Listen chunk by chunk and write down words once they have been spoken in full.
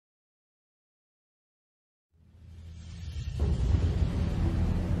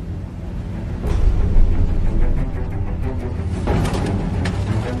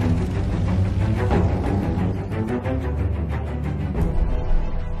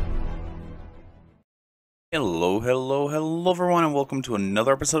Hello everyone, and welcome to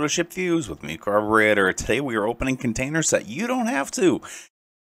another episode of Ship Views with me, Carburetor. Today we are opening containers that you don't have to.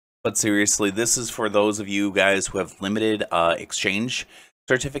 But seriously, this is for those of you guys who have limited exchange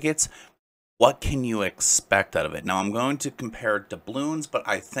certificates. What can you expect out of it? Now, I'm going to compare doubloons, but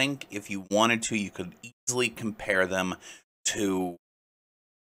I think if you wanted to, you could easily compare them to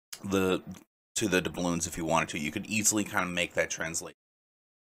the doubloons if you wanted to. You could easily kind of make that translate.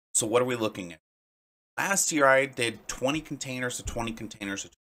 So what are we looking at? Last year, I did 20 containers to 20 containers to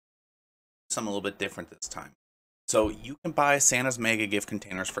 20. Something a little bit different this time. So you can buy Santa's Mega Gift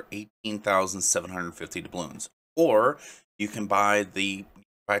Containers for 18,750 doubloons. Or you can buy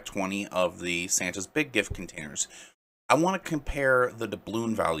 20 of the Santa's Big Gift Containers. I want to compare the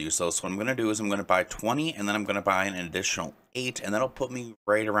doubloon values though. So what I'm going to do is I'm going to buy 20 and then I'm going to buy an additional 8. And that'll put me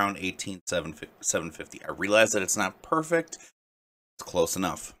right around 18,750. I realize that it's not perfect. It's close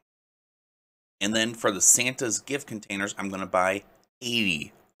enough. And then for the Santa's gift containers, I'm going to buy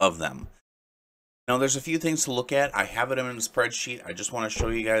 80 of them. Now, there's a few things to look at. I have it in a spreadsheet. I just want to show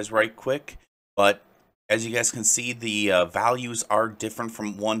you guys right quick. But as you guys can see, the values are different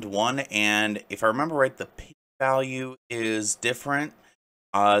from one to one. And if I remember right, the P value is different.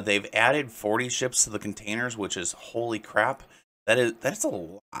 They've added 40 ships to the containers, which is holy crap. That's a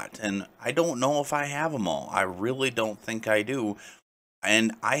lot. And I don't know if I have them all. I really don't think I do.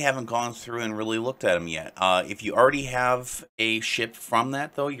 And I haven't gone through and really looked at them yet. If you already have a ship from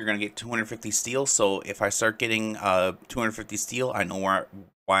that, though, you're going to get 250 steel. So if I start getting 250 steel, I know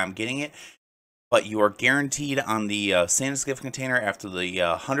why I'm getting it. But you are guaranteed on the Santa's gift container after the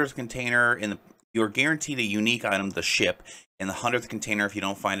 100th container. You're guaranteed a unique item, the ship, in the 100th container if you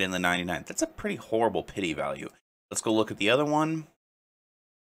don't find it in the 99th. That's a pretty horrible pity value. Let's go look at the other one.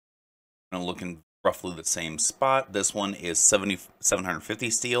 I'm going to look in roughly the same spot. This one is 750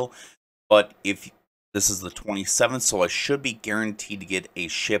 steel, but if this is the 27th, so I should be guaranteed to get a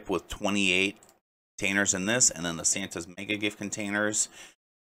ship with 28 containers in this, and then the Santa's Mega Gift Containers.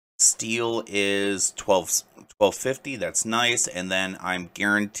 Steel is 1250. That's nice, and then I'm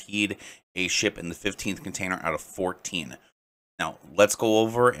guaranteed a ship in the 15th container out of 14. Now let's go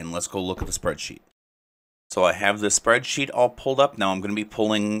over and let's go look at the spreadsheet. So I have the spreadsheet all pulled up. Now I'm going to be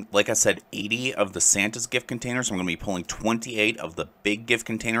pulling, like I said, 80 of the Santa's gift containers. I'm going to be pulling 28 of the big gift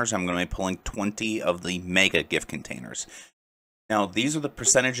containers. I'm going to be pulling 20 of the mega gift containers. Now these are the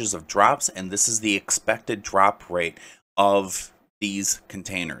percentages of drops, and this is the expected drop rate of these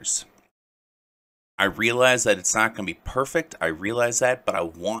containers. I realize that it's not going to be perfect. I realize that, but I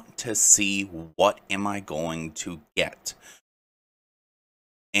want to see what am I going to get.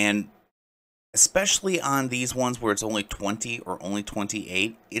 And especially on these ones where it's only 20 or only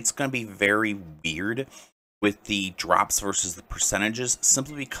 28, it's going to be very weird with the drops versus the percentages,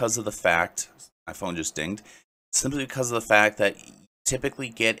 simply because of the fact, my phone just dinged, simply because of the fact that you typically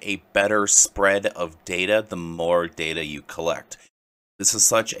get a better spread of data the more data you collect. This is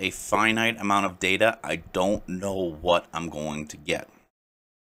such a finite amount of data, I don't know what I'm going to get.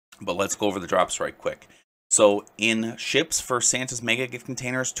 But let's go over the drops right quick. So in ships for Santa's Mega Gift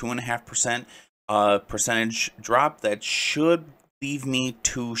Containers, 2.5% percentage drop. That should leave me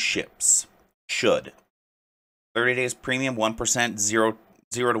 2 ships. Should. 30 days premium, 1%, 0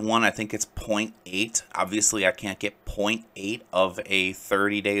 to 1. I think it's 0.8. Obviously, I can't get 0.8 of a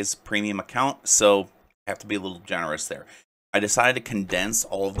 30 days premium account, so I have to be a little generous there. I decided to condense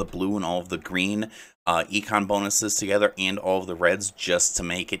all of the blue and all of the green econ bonuses together and all of the reds just to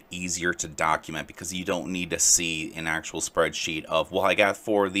make it easier to document, because you don't need to see an actual spreadsheet of, well, I got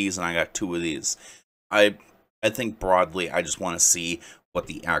 4 of these and I got 2 of these. I think broadly, I just want to see what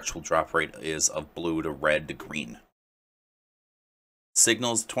the actual drop rate is of blue to red to green.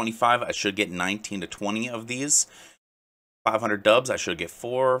 Signals 25, I should get 19 to 20 of these. 500 dubs, I should get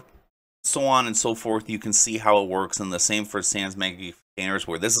 4. So on and so forth. You can see how it works, and the same for Santa's Mega Containers,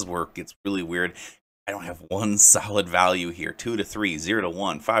 where this is where it gets really weird. I don't have one solid value here. 2 to 3, 0 to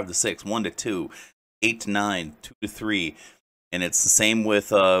 1, 5 to 6, 1 to 2, 8 to 9, 2 to 3. And it's the same with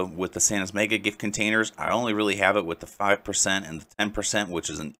the Santa's Mega Gift Containers. I only really have it with the 5% and the 10%,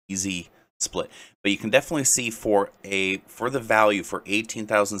 which is an easy split. But you can definitely see for the value for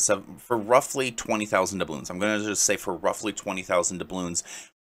 18,007 for roughly 20,000 doubloons. I'm going to just say for roughly 20,000 doubloons,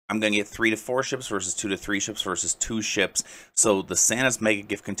 I'm going to get 3 to 4 ships versus 2 to 3 ships versus 2 ships. So the Santa's Mega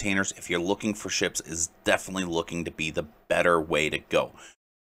Gift Containers, if you're looking for ships, is definitely looking to be the better way to go.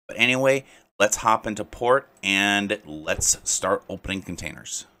 But anyway, let's hop into port and let's start opening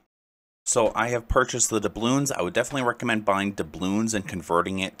containers. So I have purchased the doubloons. I would definitely recommend buying doubloons and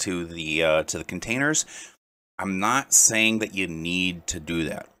converting it to the containers. I'm not saying that you need to do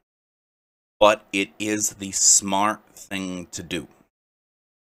that, but it is the smart thing to do.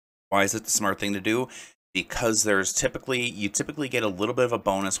 Why is it the smart thing to do? Because there's you typically get a little bit of a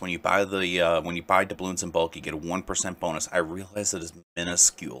bonus when you buy when you buy doubloons in bulk. You get a 1% bonus. I realize it is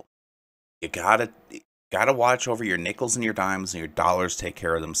minuscule. You gotta watch over your nickels and your dimes, and your dollars take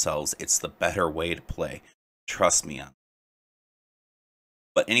care of themselves. It's the better way to play. Trust me on.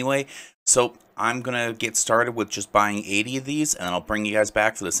 But anyway, so I'm gonna get started with just buying 80 of these, and then I'll bring you guys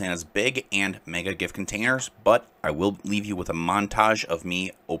back for the Santa's Big and Mega gift containers. But I will leave you with a montage of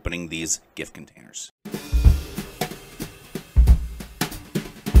me opening these gift containers.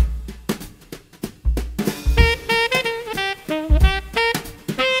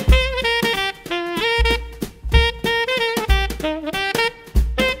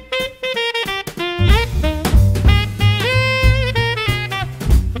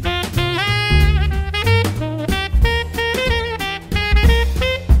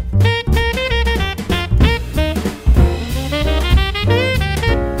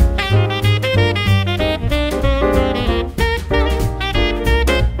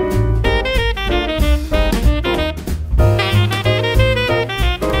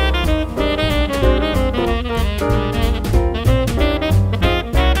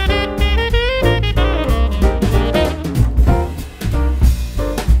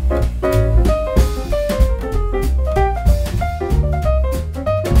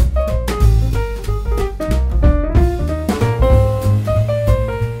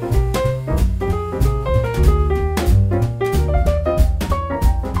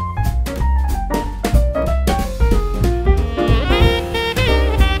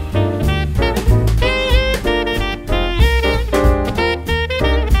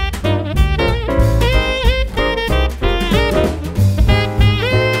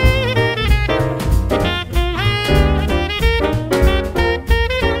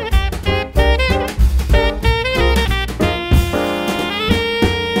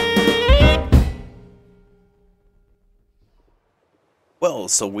 Well,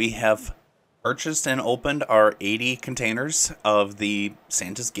 so we have purchased and opened our 80 containers of the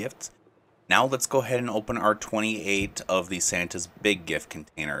Santa's Gift. Now let's go ahead and open our 28 of the Santa's Big gift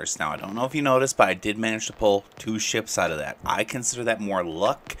containers. Now, I don't know if you noticed, but I did manage to pull 2 ships out of that. I consider that more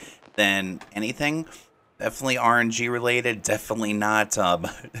luck than anything. Definitely RNG related. Definitely not,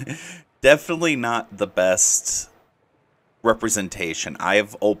 definitely not the best representation.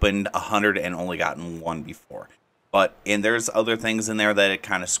 I've opened 100 and only gotten 1 before. And there's other things in there that it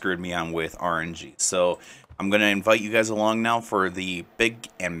kind of screwed me on with RNG. So I'm going to invite you guys along now for the Big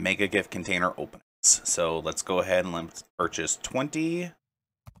and Mega gift container openings. So let's go ahead and let's purchase 20.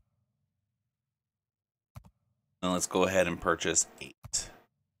 And let's go ahead and purchase 8.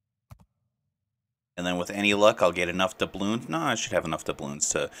 And then with any luck, I'll get enough doubloons. No, I should have enough doubloons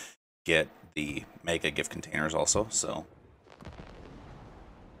to get the Mega gift containers also. So,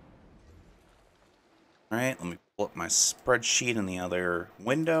 all right, let me pull up my spreadsheet in the other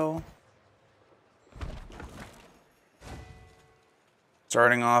window.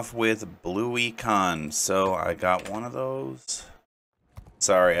 Starting off with Blue Econ. So I got one of those.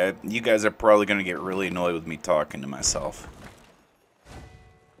 Sorry, you guys are probably going to get really annoyed with me talking to myself.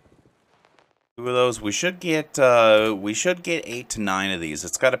 2 of those. We should get 8 to 9 of these.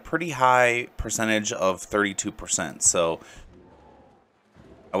 It's got a pretty high percentage of 32%. So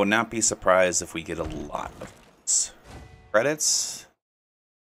I would not be surprised if we get a lot of these. Credits.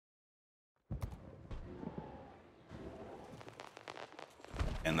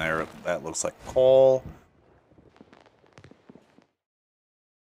 And there, that looks like coal.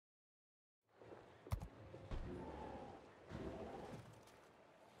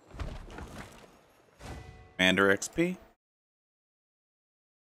 Commander XP.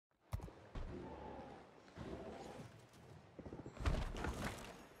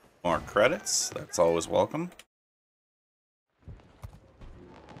 More credits. That's always welcome.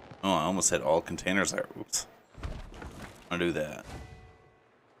 Oh, I almost hit all containers there. Oops. I'll do that.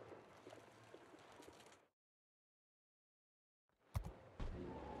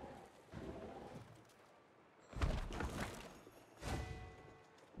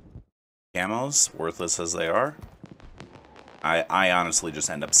 Camos, worthless as they are. I honestly just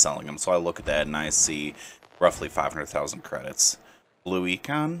end up selling them. So I look at that and I see roughly 500,000 credits. Blue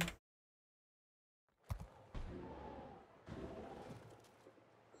Econ.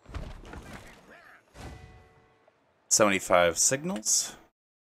 $75 signals.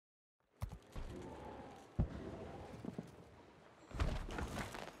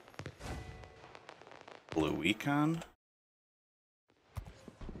 Blue Econ.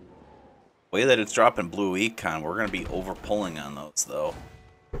 The way that it's dropping Blue Econ, we're going to be over pulling on those, though.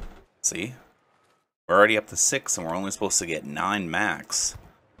 See? We're already up to 6, and we're only supposed to get 9 max.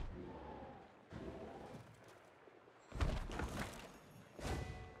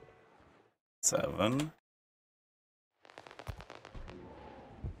 Seven.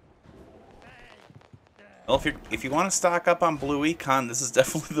 Well, if you want to stock up on blue econ, this is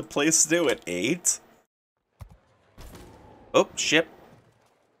definitely the place to do it. 8. Oh, ship.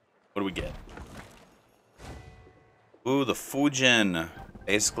 What do we get? Ooh, the Fujin.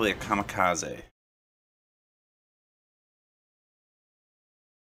 Basically a kamikaze.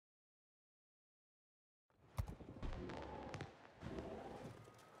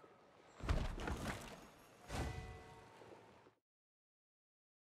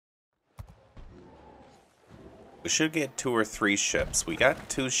 We should get 2 or 3 ships. We got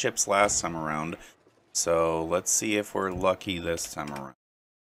 2 ships last time around. So let's see if we're lucky this time around.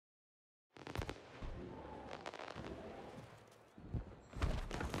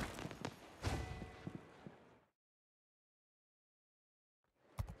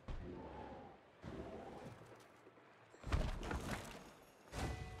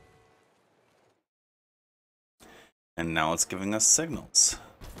 And now it's giving us signals.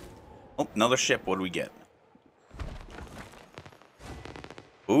 Oh, another ship. What do we get?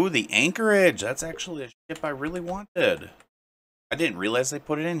 Ooh, the Anchorage. That's actually a ship I really wanted. I didn't realize they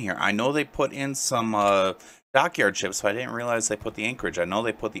put it in here. I know they put in some dockyard ships, but I didn't realize they put the Anchorage. I know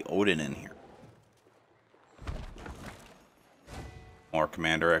they put the Odin in here. More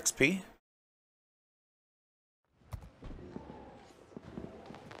Commander XP.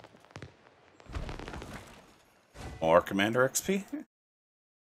 More Commander XP.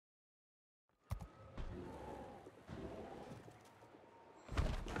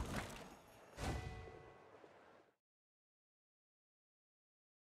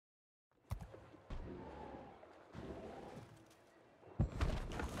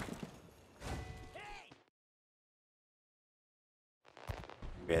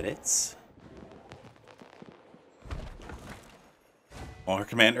 Credits. More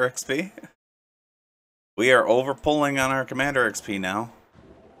Commander XP. We are over-pulling on our Commander XP now.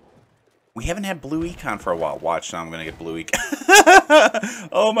 We haven't had blue econ for a while. Watch, now I'm going to get blue econ.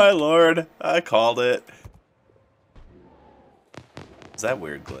 Oh my lord. I called it. Is that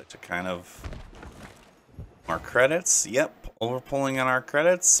weird glitch? It kind of... More credits. Yep. Over-pulling on our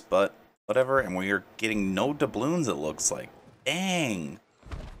credits, but whatever. And we are getting no doubloons, it looks like. Dang.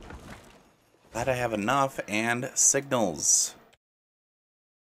 Glad I have enough. And signals.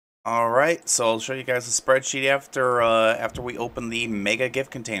 Alright, so I'll show you guys a spreadsheet after we open the mega gift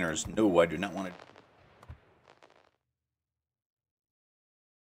containers. No, I do not want to.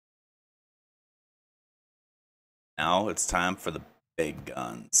 Now it's time for the big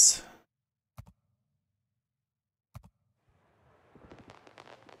guns.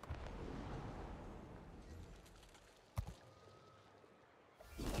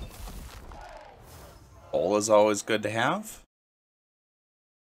 Coal is always good to have.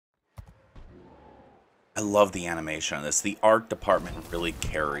 I love the animation on this. The art department really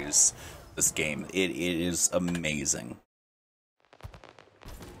carries this game. It is amazing.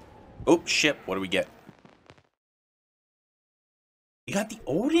 Oh, ship. What do we get? You got the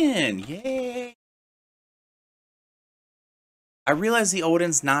Odin. Yay. I realize the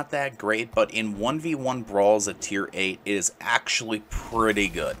Odin's not that great, but in 1v1 brawls at tier 8, it is actually pretty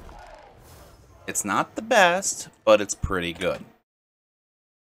good. It's not the best, but it's pretty good.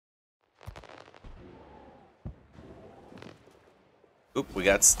 Oop, we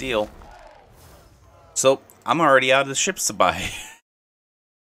got steel. So, I'm already out of the ships to buy.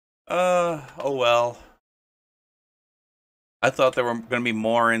 Oh well. I thought there were going to be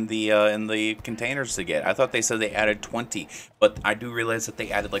more in the containers to get. I thought they said they added 20, but I do realize that they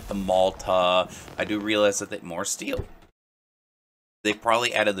added like the Malta. I do realize that they more steel. They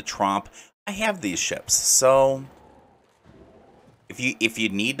probably added the Tromp. I have these ships, so if you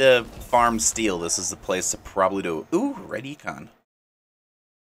need to farm steel, this is the place to probably do. Ooh, red econ.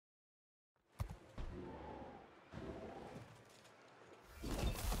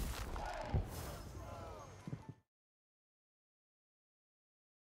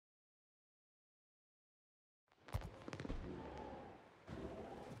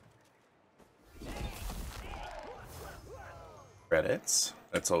 Credits.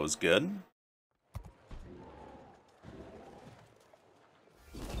 That's always good.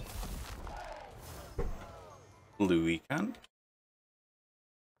 Blue econ.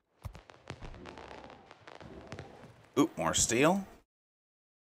 Ooh, more steel.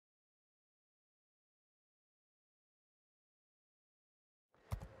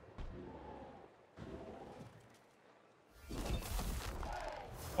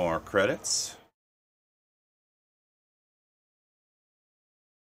 More credits.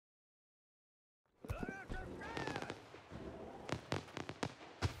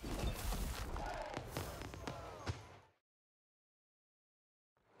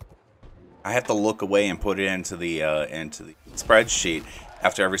 I have to look away and put it into the spreadsheet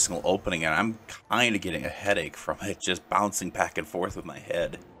after every single opening, and I'm kind of getting a headache from it, just bouncing back and forth with my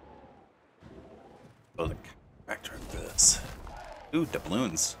head. Oh, the character of this. Ooh,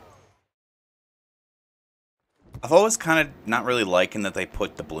 doubloons. I've always kind of not really liking that they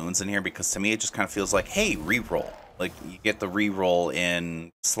put doubloons in here, because to me it just kind of feels like, hey, reroll. Like, you get the reroll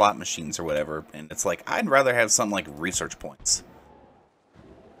in slot machines or whatever, and it's like, I'd rather have something like research points.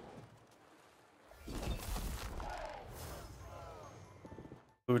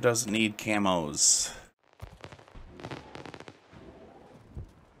 Who doesn't need camos?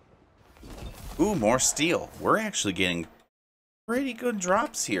 Ooh, more steel. We're actually getting pretty good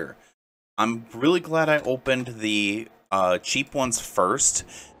drops here. I'm really glad I opened the cheap ones first,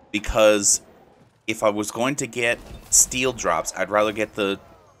 because if I was going to get steel drops, I'd rather get the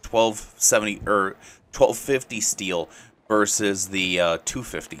 1270 or 1250 steel versus the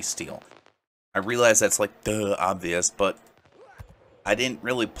 250 steel. I realize that's like duh obvious, but I didn't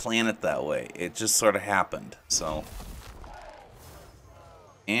really plan it that way. It just sort of happened. So,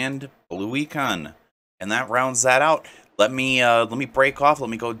 and blue econ, and that rounds that out. Let me break off. Let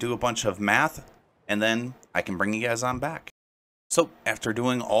me go do a bunch of math, and then I can bring you guys on back. So, after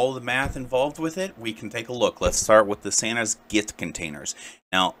doing all the math involved with it, we can take a look. Let's start with the Santa's gift containers.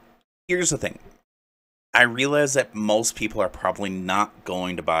 Now, here's the thing. I realize that most people are probably not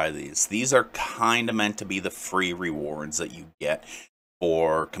going to buy these. These are kind of meant to be the free rewards that you get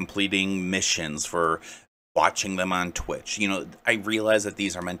for completing missions, for watching them on Twitch. You know, I realize that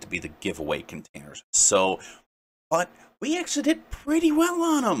these are meant to be the giveaway containers. So, but we actually did pretty well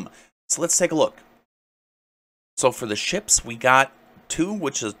on them. So let's take a look. So for the ships, we got 2,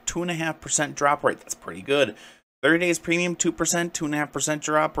 which is 2.5% drop rate. That's pretty good. 30 days premium, 2%, 2.5%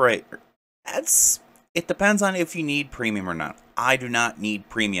 drop rate. It depends on if you need premium or not. I do not need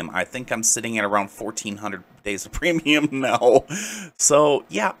premium. I think I'm sitting at around 1,400 days of premium now. So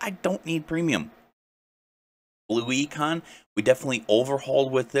yeah, I don't need premium. Blue econ, we definitely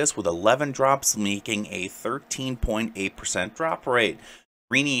overhauled with this with 11 drops, making a 13.8% drop rate.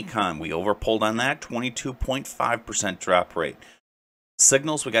 Green econ, we overpulled on that, 22.5% drop rate.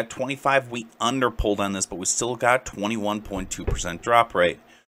 Signals, we got 25. We underpulled on this, but we still got 21.2% drop rate.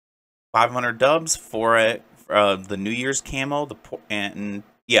 500 dubs for the New Year's camo, and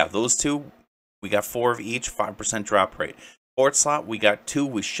yeah, those two, we got 4 of each, 5% drop rate. Port slot, we got 2.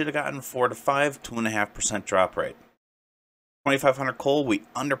 We should have gotten 4 to 5, 2.5% drop rate. 2,500 coal, we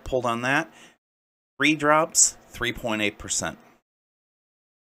underpulled on that. 3 drops, 3.8%.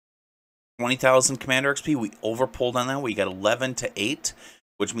 20,000 Commander XP, we overpulled on that. We got 11 to 8,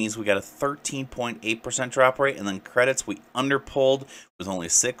 which means we got a 13.8% drop rate. And then credits, we underpulled with only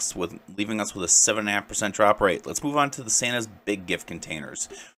 6, leaving us with a 7.5% drop rate. Let's move on to the Santa's big gift containers.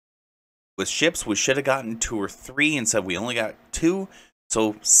 With ships, we should have gotten 2 or 3, and said we only got 2,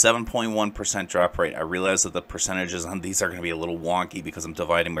 so 7.1% drop rate. I realize that the percentages on these are going to be a little wonky because I'm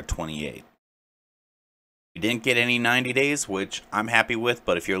dividing by 28. We didn't get any 90 days, which I'm happy with,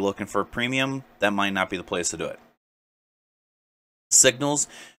 but if you're looking for a premium, that might not be the place to do it. Signals,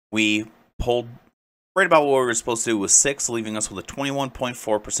 we pulled right about what we were supposed to do with 6, leaving us with a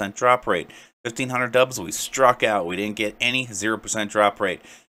 21.4% drop rate. 1,500 dubs, we struck out. We didn't get any, 0% drop rate.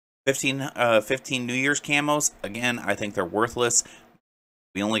 15 New Year's camos, again, I think they're worthless.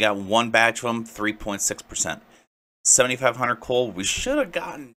 We only got 1 batch of them, 3.6%. 7,500 coal, we should have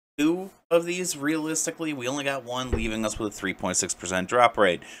gotten 2 of these, realistically. We only got 1, leaving us with a 3.6% drop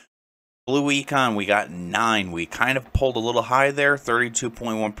rate. Blue econ, we got 9. We kind of pulled a little high there,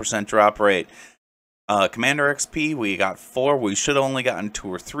 32.1% drop rate. Commander XP, we got 4. We should have only gotten 2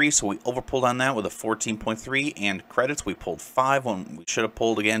 or 3, so we overpulled on that with a 14.3. And credits, we pulled 5 when we should have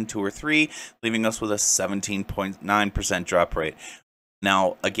pulled again 2 or 3, leaving us with a 17.9% drop rate.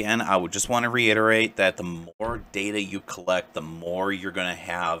 Now, again, I would just want to reiterate that the more data you collect, the more you're going to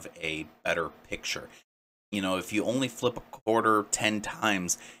have a better picture. You know, if you only flip a quarter 10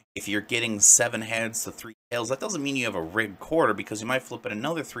 times, if you're getting 7 heads to 3 tails, that doesn't mean you have a rigged quarter, because you might flip it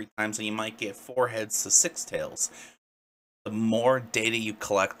another 3 times and you might get 4 heads to 6 tails. The more data you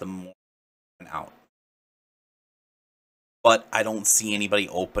collect, the more you can out. But I don't see anybody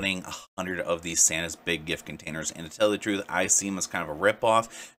opening 100 of these Santa's big gift containers. And to tell you the truth, I see them as kind of a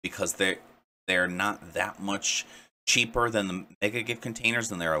ripoff, because they're not that much cheaper than the mega gift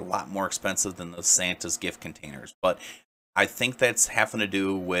containers, and they're a lot more expensive than the Santa's gift containers. But I think that's having to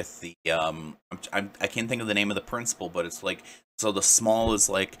do with the I can't think of the name of the principle, but it's like, so the small is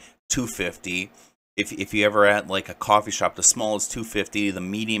like 250. If you ever at like a coffee shop, the small is 250, the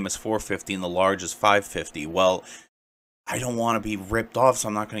medium is 450, and the large is 550. Well, I don't want to be ripped off, so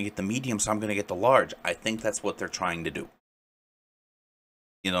I'm not going to get the medium, so I'm going to get the large. I think that's what they're trying to do.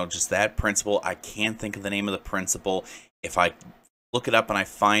 You know, just that principle. I can't think of the name of the principle. If I look it up and I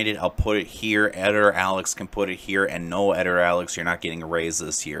find it, I'll put it here. Editor Alex can put it here. And no, Editor Alex, you're not getting a raise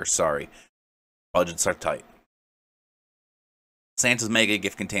this year. Sorry. Budgets are tight. Santa's Mega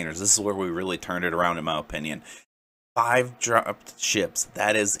Gift Containers. This is where we really turned it around, in my opinion. 5 dropped ships.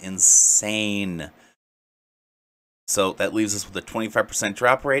 That is insane. So that leaves us with a 25%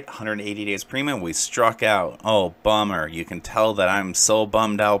 drop rate, 180 days premium. We struck out. Oh, bummer. You can tell that I'm so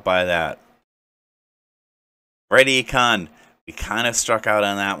bummed out by that. Right, Econ. We kind of struck out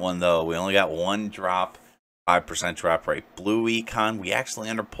on that one, though. We only got 1 drop, 5% drop rate. Blue Econ, we actually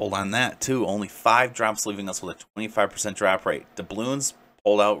underpulled on that, too. Only 5 drops, leaving us with a 25% drop rate. Doubloons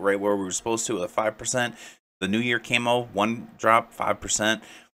pulled out right where we were supposed to with a 5%. The New Year Camo, 1 drop, 5%.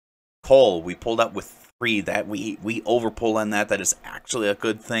 Coal, we pulled out with 3. That we overpulled on that. That is actually a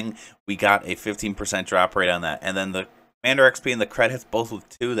good thing. We got a 15% drop rate on that. And then the Commander XP and the credits, both with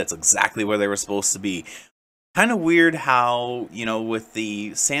 2. That's exactly where they were supposed to be. Kind of weird how, you know, with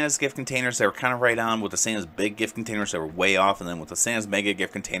the Santa's gift containers, they were kind of right on. With the Santa's big gift containers, they were way off. And then with the Santa's mega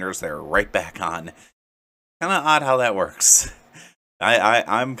gift containers, they were right back on. Kind of odd how that works.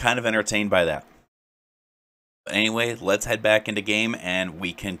 I'm kind of entertained by that. But anyway, let's head back into game and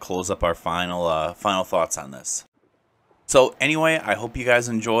we can close up our final thoughts on this. So anyway, I hope you guys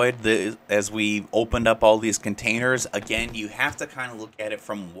enjoyed as we opened up all these containers. Again, you have to kind of look at it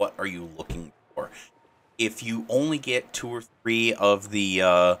from what are you looking for. If you only get 2 or 3 of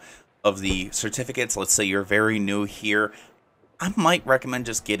the certificates, let's say you're very new here, I might recommend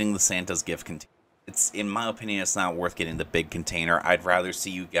just getting the Santa's gift container. It's, in my opinion, it's not worth getting the big container. I'd rather see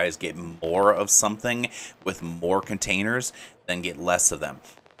you guys get more of something with more containers than get less of them.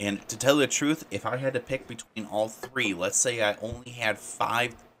 And to tell you the truth, if I had to pick between all 3, let's say I only had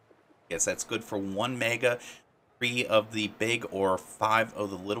 5, I guess that's good for 1 mega, 3 of the big, or 5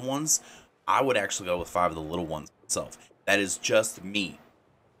 of the little ones, I would actually go with 5 of the little ones myself. That is just me.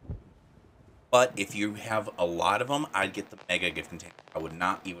 But if you have a lot of them, I'd get the mega gift container. I would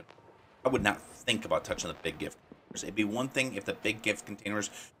not think about touching the big gift containers. It'd be one thing if the big gift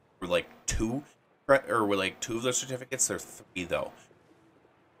containers were like 2, or were like 2 of the certificates. They're 3 though.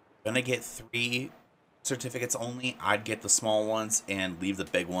 Gonna get 3 certificates only. I'd get the small ones and leave the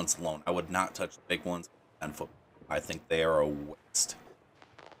big ones alone. I would not touch the big ones. I think they are a waste.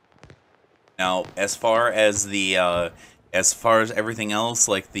 Now, as far as everything else,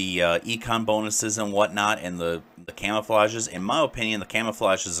 like the econ bonuses and whatnot, and the camouflages, in my opinion, the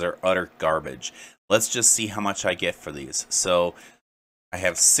camouflages are utter garbage. Let's just see how much I get for these. So, I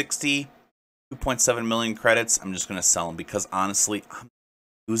have 2.7 million credits. I'm just going to sell them because, honestly, I'm going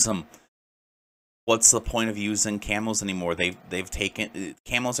to use them. What's the point of using camos anymore? They've taken...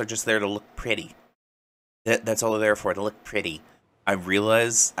 Camos are just there to look pretty. That's all they're there for, to look pretty. I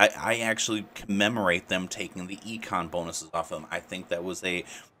realize I actually commemorate them taking the econ bonuses off of them. I think that was a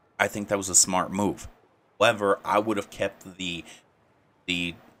smart move. However, I would have kept the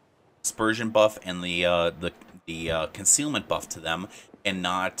dispersion buff and the concealment buff to them, and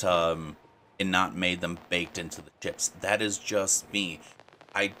not made them baked into the chips. That is just me.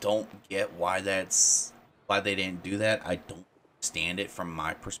 I don't get why they didn't do that. I don't understand it from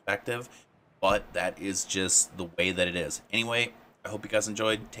my perspective, but that is just the way that it is. Anyway, I hope you guys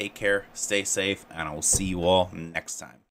enjoyed. Take care, stay safe, and I will see you all next time.